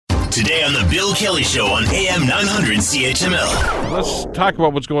Today on The Bill Kelly Show on AM 900 CHML. Let's talk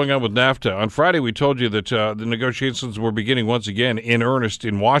about what's going on with NAFTA. On Friday, we told you that the negotiations were beginning once again in earnest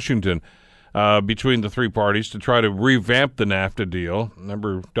in Washington between the three parties to try to revamp the NAFTA deal.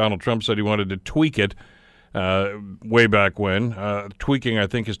 Remember, Donald Trump said he wanted to tweak it way back when. Tweaking, I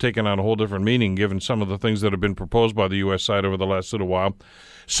think, has taken on a whole different meaning given some of the things that have been proposed by the U.S. side over the last little while.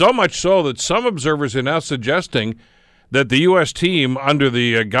 So much so that some observers are now suggesting that the U.S. team, under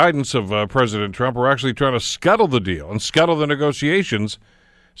the guidance of President Trump, are actually trying to scuttle the deal and scuttle the negotiations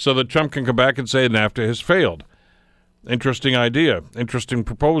so that Trump can come back and say NAFTA has failed. Interesting idea, interesting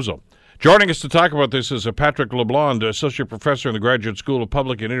proposal. Joining us to talk about this is Patrick LeBlond, Associate Professor in the Graduate School of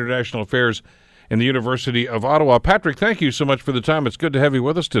Public and International Affairs in the University of Ottawa. Patrick, thank you so much for the time. It's good to have you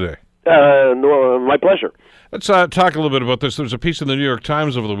with us today. No, my pleasure. Let's talk a little bit about this. There was a piece in the New York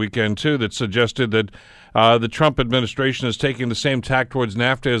Times over the weekend, too, that suggested that the Trump administration is taking the same tack towards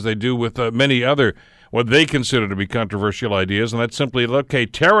NAFTA as they do with many other what they consider to be controversial ideas, and that's simply, okay,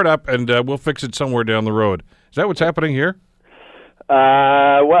 tear it up and we'll fix it somewhere down the road. Is that what's happening here?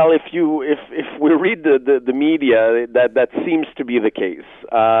 Well, if we read the media, that seems to be the case.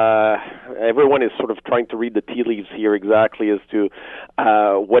 Everyone is sort of trying to read the tea leaves here exactly as to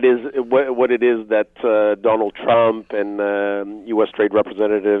what it is that Donald Trump and U.S. Trade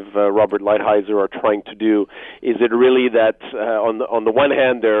Representative Robert Lighthizer are trying to do. Is it really that on the one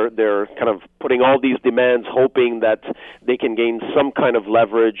hand they're kind of putting all these demands, hoping that they can gain some kind of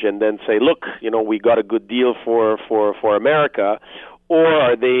leverage, and then say, look, we got a good deal for America? Or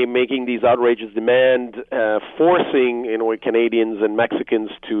are they making these outrageous demands, forcing Canadians and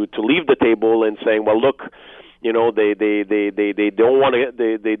Mexicans to leave the table and saying, well, look, they don't want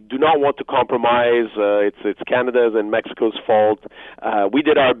to, they do not want to compromise. It's Canada's and Mexico's fault. We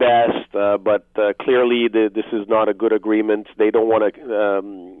did our best, but clearly this is not a good agreement. They don't want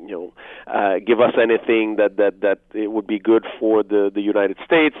to give us anything that it would be good for the United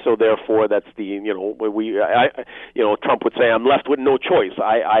States. So therefore, that's Trump would say, I'm left with no choice.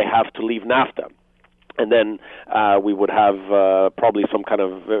 I have to leave NAFTA. And then we would have probably some kind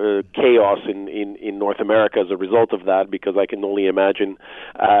of chaos in North America as a result of that, because I can only imagine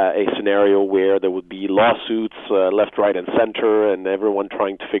a scenario where there would be lawsuits left, right, and center, and everyone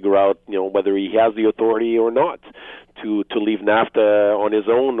trying to figure out whether he has the authority or not to leave NAFTA on his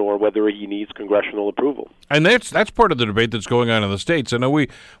own, or whether he needs congressional approval. And that's part of the debate that's going on in the States. I know we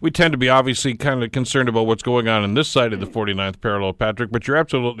tend to be obviously kind of concerned about what's going on this side of the 49th parallel, Patrick, but you're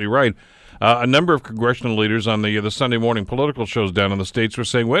absolutely right. A number of congressional leaders on the Sunday morning political shows down in the States were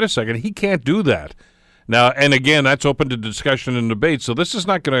saying, wait a second, he can't do that. Now, and again, that's open to discussion and debate, so this is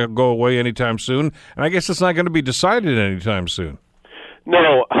not going to go away anytime soon, and I guess it's not going to be decided anytime soon.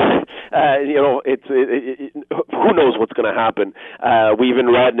 No. Who knows what's going to happen? We even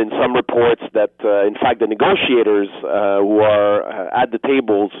read in some reports that, in fact, the negotiators who are at the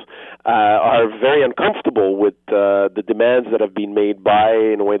tables are very uncomfortable with the demands that have been made by,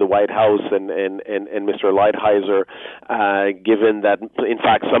 in a way, the White House and Mr. Lighthizer, given that, in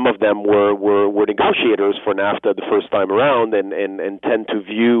fact, some of them were negotiators for NAFTA the first time around and tend to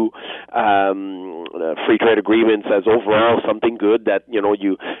view free trade agreements as overall something good, that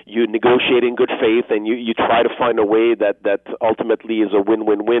you negotiate in good faith and you try to find a way that ultimately is a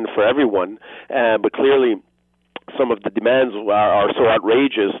win-win-win for everyone. But clearly, some of the demands are so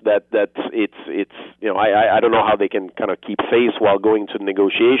outrageous that it's I don't know how they can kind of keep face while going to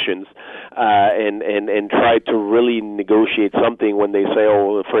negotiations and try to really negotiate something when they say,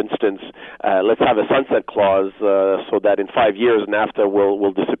 for instance, let's have a sunset clause so that in 5 years NAFTA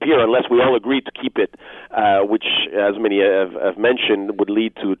will disappear unless we all agree to keep it, which, as many have mentioned, would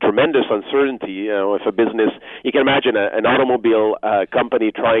lead to tremendous uncertainty. If a business, you can imagine an automobile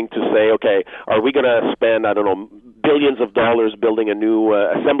company trying to say, okay, are we going to spend, I don't know, billions of dollars building a new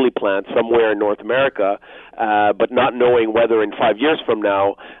assembly plant somewhere in North America, but not knowing whether in 5 years from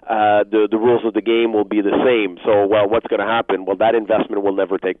now the rules of the game will be the same. So, what's going to happen? Well, that investment will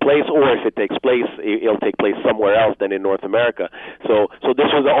never take place, or if it takes place, it'll take place somewhere else than in North America. So this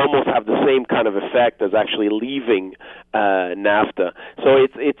will almost have the same kind of effect as actually leaving NAFTA. So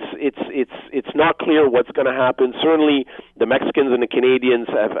it's not clear what's going to happen. Certainly, the Mexicans and the Canadians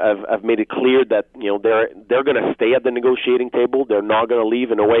have made it clear that they're going to stay at the negotiating table. They're not going to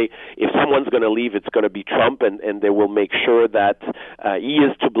leave. In a way, if someone's going to leave, it's going to be Trump, and they will make sure that he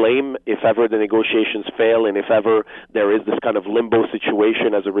is to blame if ever the negotiations fail, and if ever there is this kind of limbo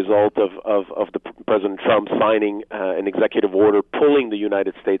situation as a result of the President Trump signing an executive order pulling the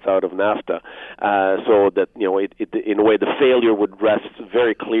United States out of NAFTA, so that in a way the failure would rest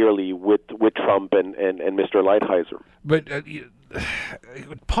very clearly with Trump and Mr. Lighthizer. But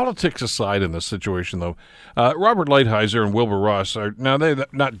politics aside in this situation, though, Robert Lighthizer and Wilbur Ross are now they're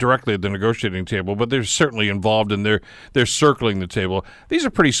not directly at the negotiating table, but they're certainly involved and they're circling the table. These are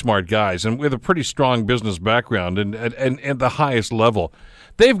pretty smart guys and with a pretty strong business background and at the highest level.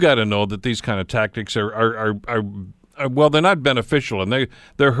 They've got to know that these kind of tactics are well, they're not beneficial, and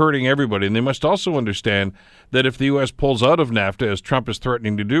they're hurting everybody. And they must also understand that if the U.S. pulls out of NAFTA, as Trump is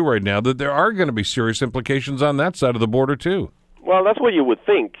threatening to do right now, that there are going to be serious implications on that side of the border, too. Well, that's what you would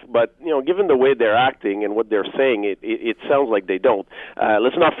think, but given the way they're acting and what they're saying, it sounds like they don't.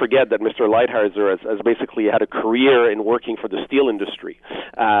 Let's not forget that Mr. Lighthizer has basically had a career in working for the steel industry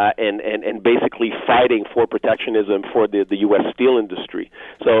and basically fighting for protectionism for the U.S. steel industry.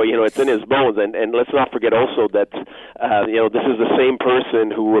 So it's in his bones, and let's not forget also that this is the same person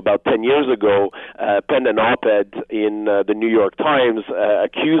who about 10 years ago penned an op-ed in the New York Times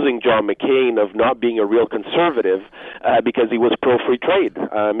accusing John McCain of not being a real conservative because he was pro-free trade.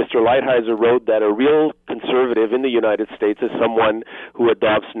 Mr. Lighthizer wrote that a real conservative in the United States is someone who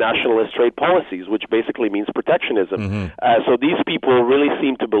adopts nationalist trade policies, which basically means protectionism. Mm-hmm. So these people really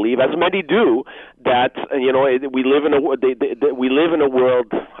seem to believe, as many do, that we live in a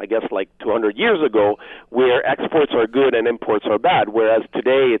world, I guess, like 200 years ago, where exports are good and imports are bad. Whereas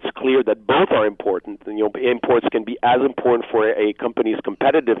today, it's clear that both are important. And, imports can be as important for a company's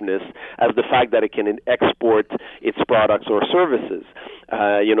competitiveness as the fact that it can export its products or services,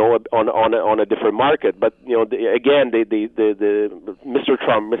 on a different market. But again, Mr.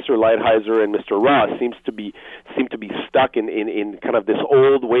 Trump, Mr. Lighthizer, and Mr. Ross seem to be stuck in kind of this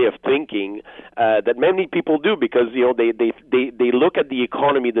old way of thinking that many people do, because they look at the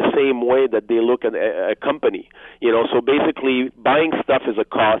economy the same way that they look at a company. So basically, buying stuff is a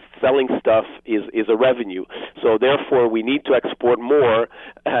cost, selling stuff is a revenue. So therefore, we need to export more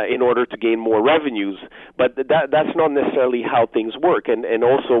in order to gain more revenues. But that's not necessarily how things work. And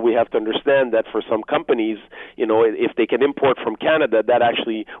also we have to understand that for some companies, if they can import from Canada, that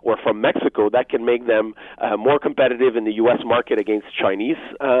actually, or from Mexico, that can make them more competitive in the U.S. market against Chinese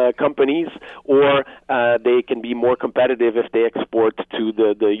companies, or they can be more competitive if they export to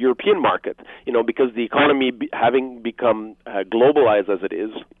the European market, because the economy having become globalized as it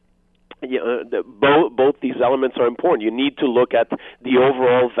is. Both these elements are important. You need to look at the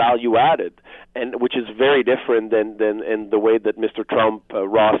overall value added, and which is very different than in the way that Mr. Trump,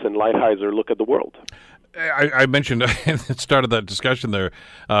 Ross, and Lighthizer look at the world. I mentioned at the start of that discussion there,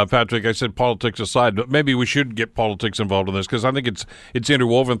 Patrick, I said politics aside, but maybe we should get politics involved in this, because I think it's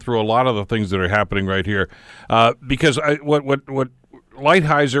interwoven through a lot of the things that are happening right here. Because what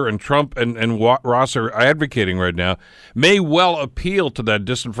Lighthizer and Trump and Ross are advocating right now may well appeal to that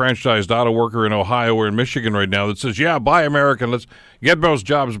disenfranchised auto worker in Ohio or in Michigan right now that says, yeah, buy American, let's get those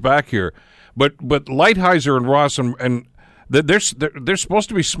jobs back here. But Lighthizer and Ross and they're supposed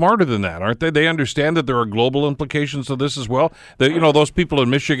to be smarter than that, aren't they? They understand that there are global implications to this as well. That those people in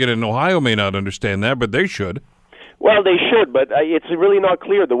Michigan and Ohio may not understand that, but they should. Well, they should, but it's really not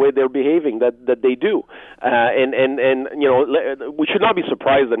clear the way they're behaving that they do. And we should not be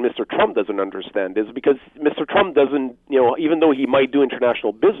surprised that Mr. Trump doesn't understand this, because Mr. Trump doesn't, even though he might do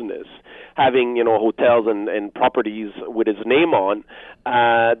international business, having, hotels and properties with his name on,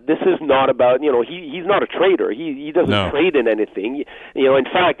 this is not about, he's not a trader. He doesn't trade in anything. In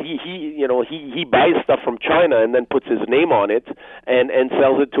fact, he buys stuff from China and then puts his name on it and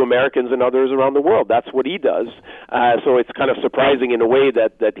sells it to Americans and others around the world. That's what he does. So it's kind of surprising in a way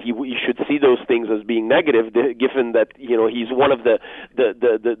that he should see those things as being negative, given that he's one of the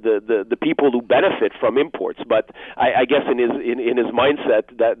people who benefit from imports. But I guess in his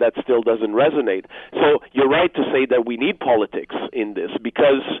mindset that still doesn't resonate. So you're right to say that we need politics in this,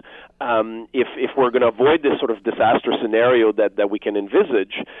 because if we're going to avoid this sort of disaster scenario that we can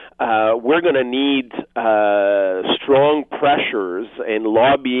envisage, we're going to need strong pressures and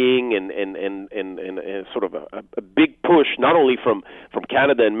lobbying and sort of a big push, not only from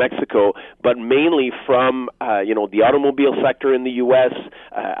Canada and Mexico, but mainly from the automobile sector in the U.S.,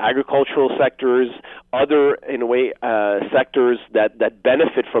 agricultural sectors, other sectors that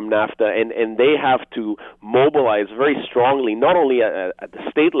benefit from NAFTA, and they have to mobilize very strongly, not only at the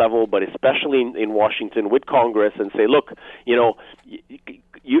state level, but especially in Washington with Congress, and say, look, you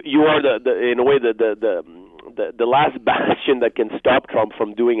are the last bastion that can stop Trump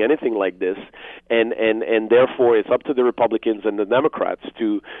from doing anything like this, and therefore it's up to the Republicans and the Democrats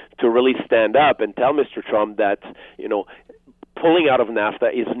to really stand up and tell Mr. Trump that pulling out of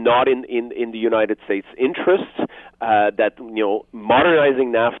NAFTA is not in the United States' interests, that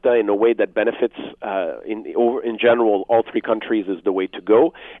modernizing NAFTA in a way that benefits in general all three countries is the way to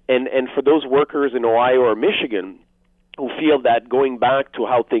go, and for those workers in Ohio or Michigan who feel that going back to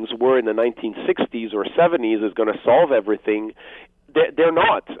how things were in the 1960s or 70s is going to solve everything. They're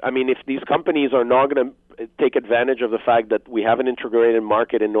not. I mean, if these companies are not going to take advantage of the fact that we have an integrated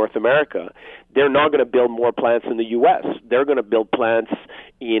market in North America, they're not going to build more plants in the U.S. They're going to build plants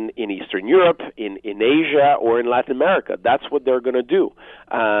in Eastern Europe, in Asia, or in Latin America. That's what they're going to do.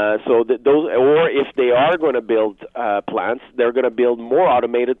 Or if they are going to build plants, they're going to build more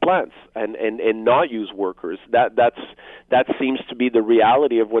automated plants and not use workers. That seems to be the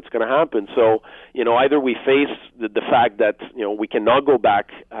reality of what's going to happen. So, either we face the fact that, we cannot go back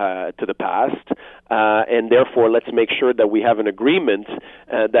to the past, and therefore let's make sure that we have an agreement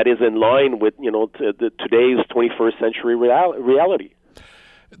that is in line with, today's 21st century reality.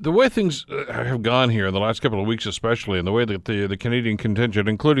 The way things have gone here in the last couple of weeks especially, and the way that the Canadian contingent,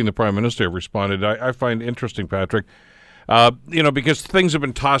 including the Prime Minister, have responded, I find interesting, Patrick. Because things have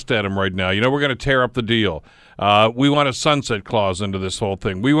been tossed at him right now. We're going to tear up the deal. We want a sunset clause into this whole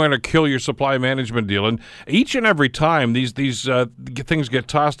thing. We want to kill your supply management deal. And each and every time these things get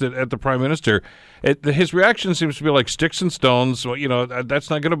tossed at the Prime Minister, his reaction seems to be like sticks and stones. Well, that's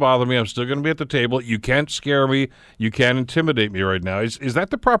not going to bother me. I'm still going to be at the table. You can't scare me. You can't intimidate me right now. Is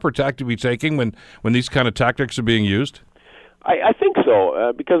that the proper tack to be taking when these kind of tactics are being used? I think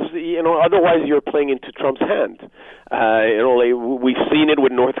so, because otherwise you're playing into Trump's hand. We've seen it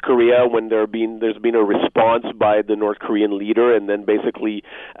with North Korea when there's been a response by the North Korean leader, and then basically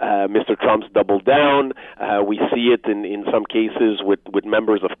Mr. Trump's doubled down. We see it in some cases with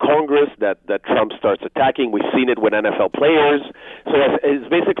members of Congress that Trump starts attacking. We've seen it with NFL players. So it's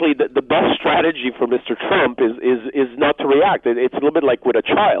basically the best strategy for Mr. Trump is not to react. It's a little bit like with a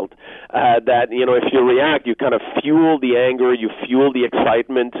child that if you react, you kind of fuel the anger. You fuel the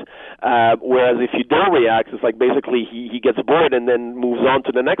excitement, whereas if you don't react, it's like basically he gets bored and then moves on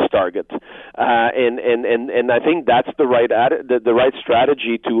to the next target. And I think that's the right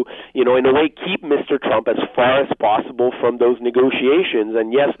strategy to in a way keep Mr. Trump as far as possible from those negotiations.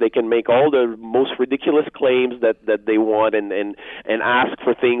 And yes, they can make all the most ridiculous claims that they want and ask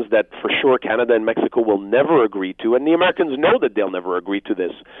for things that for sure Canada and Mexico will never agree to, and the Americans know that they'll never agree to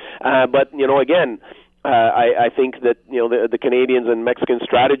this. But again. I think that the Canadians and Mexican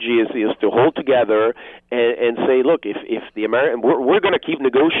strategy is to hold together and say, look, if the American we're going to keep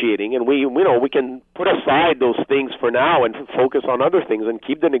negotiating, and we can put aside those things for now and focus on other things and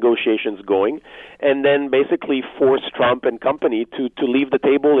keep the negotiations going, and then basically force Trump and company to leave the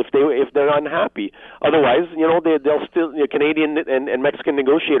table if they're unhappy. Otherwise, they'll still Canadian and Mexican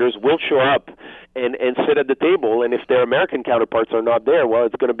negotiators will show up and sit at the table, and if their American counterparts are not there, well,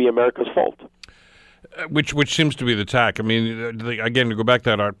 it's going to be America's fault. Which seems to be the tack. I mean, again, to go back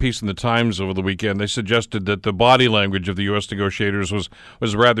to that piece in the Times over the weekend, they suggested that the body language of the U.S. negotiators was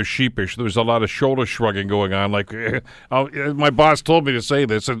rather sheepish. There was a lot of shoulder shrugging going on, like, my boss told me to say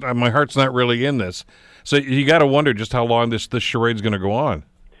this, and my heart's not really in this. So you got to wonder just how long this charade's going to go on.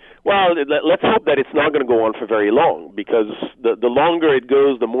 Well, let's hope that it's not going to go on for very long, because the longer it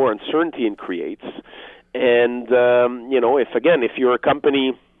goes, the more uncertainty it creates. And, if you're a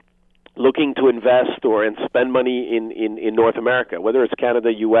company looking to invest and spend money in North America, whether it's Canada,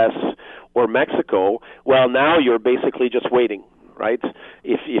 U.S., or Mexico, well, now you're basically just waiting, right?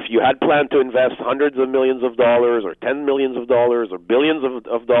 If you had planned to invest hundreds of millions of dollars or $10 million or billions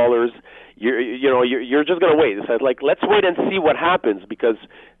of dollars, you're just going to wait. It's like, let's wait and see what happens, because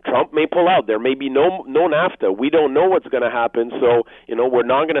Trump may pull out. There may be no NAFTA. We don't know what's going to happen. So, we're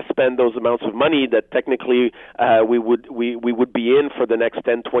not going to spend those amounts of money that technically we would be in for the next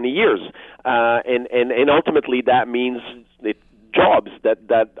 10, 20 years. And ultimately that means jobs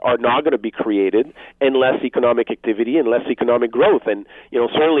that are not going to be created, and less economic activity and less economic growth. And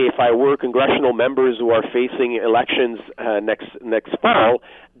certainly if I were congressional members who are facing elections next fall,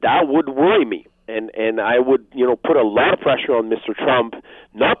 that would worry me. And I would, put a lot of pressure on Mr. Trump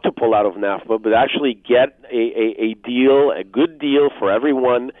not to pull out of NAFTA, but actually get a deal, a good deal for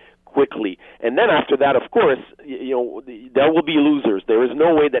everyone quickly. And then after that, of course, there will be losers. There is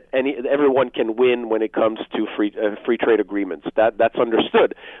no way that everyone can win when it comes to free trade agreements. That's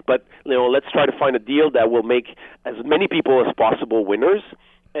understood. But let's try to find a deal that will make as many people as possible winners,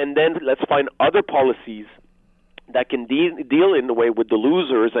 and then let's find other policies that can deal in a way with the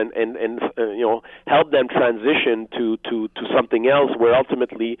losers and help them transition to something else where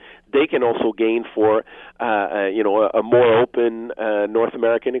ultimately they can also gain for a more open North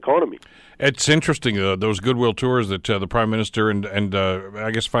American economy. It's interesting those goodwill tours that the Prime Minister and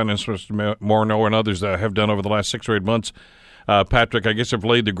I guess Finance Minister Morneau and others have done over the last 6 or 8 months. Patrick, I guess have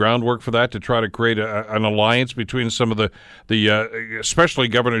laid the groundwork for that to try to create an alliance between some of the especially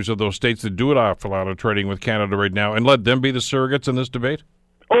governors of those states that do an awful lot of trading with Canada right now, and let them be the surrogates in this debate?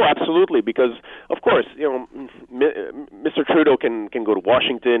 Oh, absolutely, because, of course, Mr. Trudeau can go to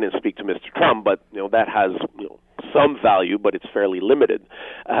Washington and speak to Mr. Trump, but, that has, some value, but it's fairly limited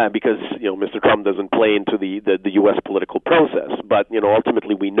because, Mr. Trump doesn't play into the U.S. political process. But,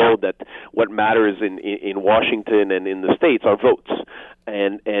 ultimately we know that what matters in Washington and in the States are votes.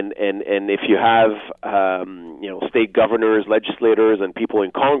 And if you have, state governors, legislators, and people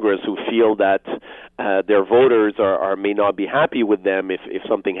in Congress who feel that their voters may not be happy with them if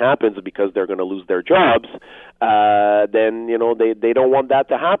something happens because they're going to lose their jobs, then, they don't want that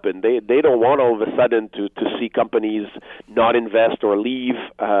to happen. They don't want all of a sudden to see companies not invest or leave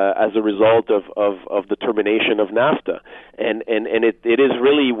as a result of the termination of NAFTA. And it is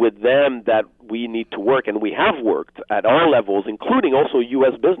really with them that we need to work, and we have worked at all levels, including also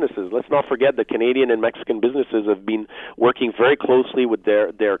U.S. businesses. Let's not forget that Canadian and Mexican businesses have been working very closely with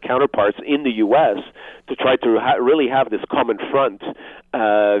their counterparts in the U.S. to try to really have this common front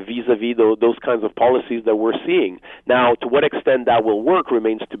vis-a-vis those kinds of policies that we're seeing. Now, to what extent that will work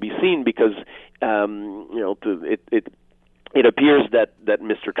remains to be seen, because it appears that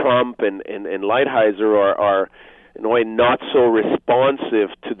Mr. Trump and Lighthizer are in a way not so responsive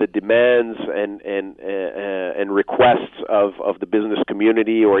to the demands and requests of the business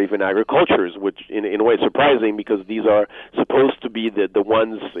community or even agricultures, which in a way is surprising, because these are supposed to be the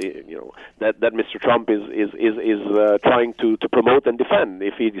ones that Mr. Trump is trying to promote and defend.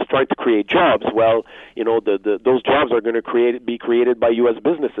 If he's trying to create jobs, well, those jobs are going to be created by U.S.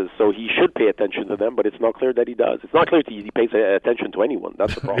 businesses, so he should pay attention to them. But it's not clear that he does. It's not clear that he pays attention to anyone.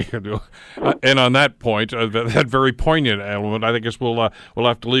 That's the problem. And on that point, that very poignant element, I guess we'll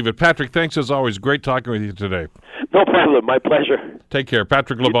have to leave it. Patrick, thanks as always. Great talking with you today. No problem. My pleasure. Take care.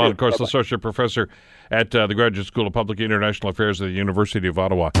 Patrick LeBon, of course, Associate Professor at the Graduate School of Public International Affairs at the University of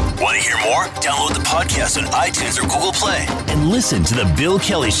Ottawa. Want to hear more? Download the podcast on iTunes or Google Play and listen to The Bill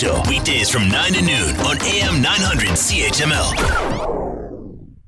Kelly Show weekdays from 9 to noon on AM 900 CHML.